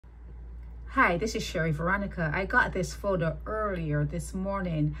Hi, this is Sherry Veronica. I got this photo earlier this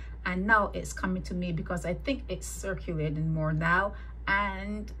morning and now it's coming to me because I think it's circulating more now.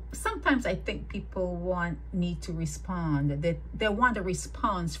 And sometimes I think people want me to respond. They want a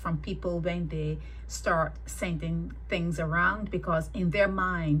response from people when they start sending things around, because in their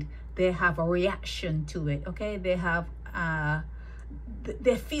mind, they have a reaction to it, okay? They have,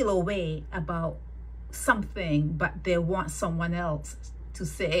 they feel a way about something, but they want someone else to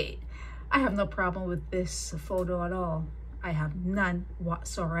say it. I have no problem with this photo at all. I have none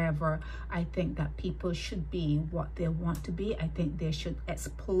whatsoever. I think that people should be what they want to be. I think they should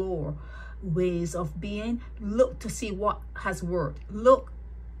explore ways of being. Look to see what has worked. Look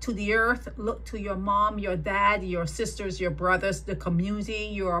to the earth. Look to your mom, your dad, your sisters, your brothers, the community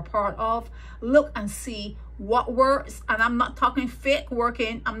you're a part of. Look and see what works. And I'm not talking fake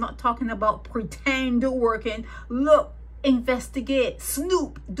working. I'm not talking about pretend working. Look. Investigate,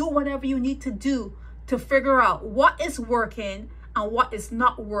 snoop, do whatever you need to do to figure out what is working and what is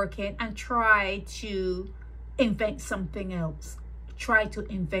not working, and try to invent something else. Try to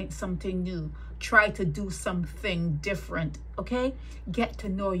invent something new. Try to do something different, okay? Get to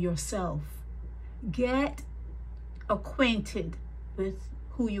know yourself. Get acquainted with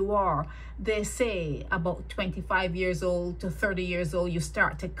who you are. They say about 25 years old to 30 years old, you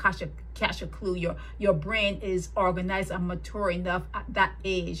start to catch a clue. Your brain is organized and mature enough at that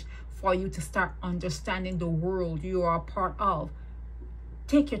age for you to start understanding the world you are a part of.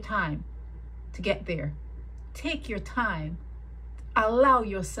 Take your time to get there. Take your time. Allow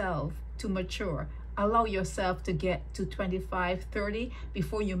yourself to mature. Allow yourself to get to 25, 30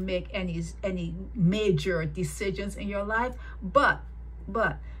 before you make any major decisions in your life. But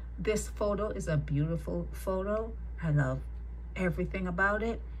this photo is a beautiful photo. I love everything about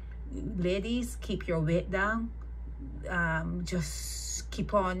it. Ladies, keep your weight down. Just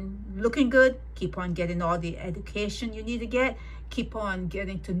keep on looking good. Keep on getting all the education you need to get. Keep on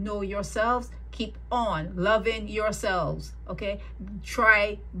getting to know yourselves. Keep on loving yourselves, okay?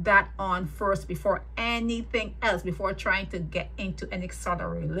 Try that on first before anything else, before trying to get into any sort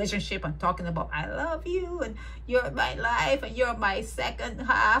of relationship and talking about I love you and you're my life and you're my second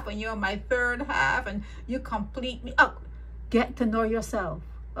half and you're my third half and you complete me. Oh, get to know yourself,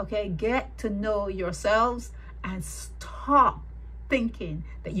 okay? Get to know yourselves and stop thinking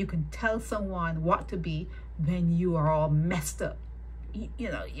that you can tell someone what to be when you are all messed up.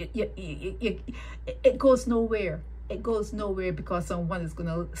 You know, it goes nowhere. It goes nowhere, because someone is going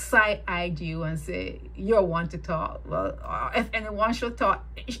to side-eye you and say, you're one to talk. Well, if anyone should talk,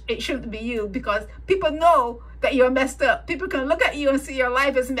 it shouldn't be you, because people know that you're messed up. People can look at you and see your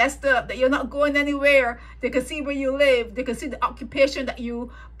life is messed up, that you're not going anywhere. They can see where you live. They can see the occupation that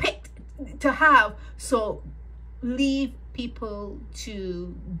you picked to have. So leave people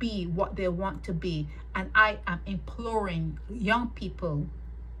to be what they want to be. And I am imploring young people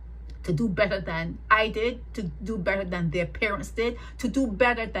to do better than I did, to do better than their parents did, to do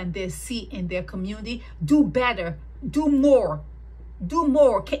better than they see in their community. Do better, do more,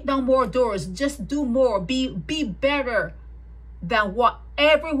 kick down more doors, just do more, be better than what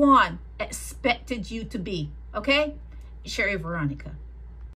everyone expected you to be, okay? Sherry Veronica.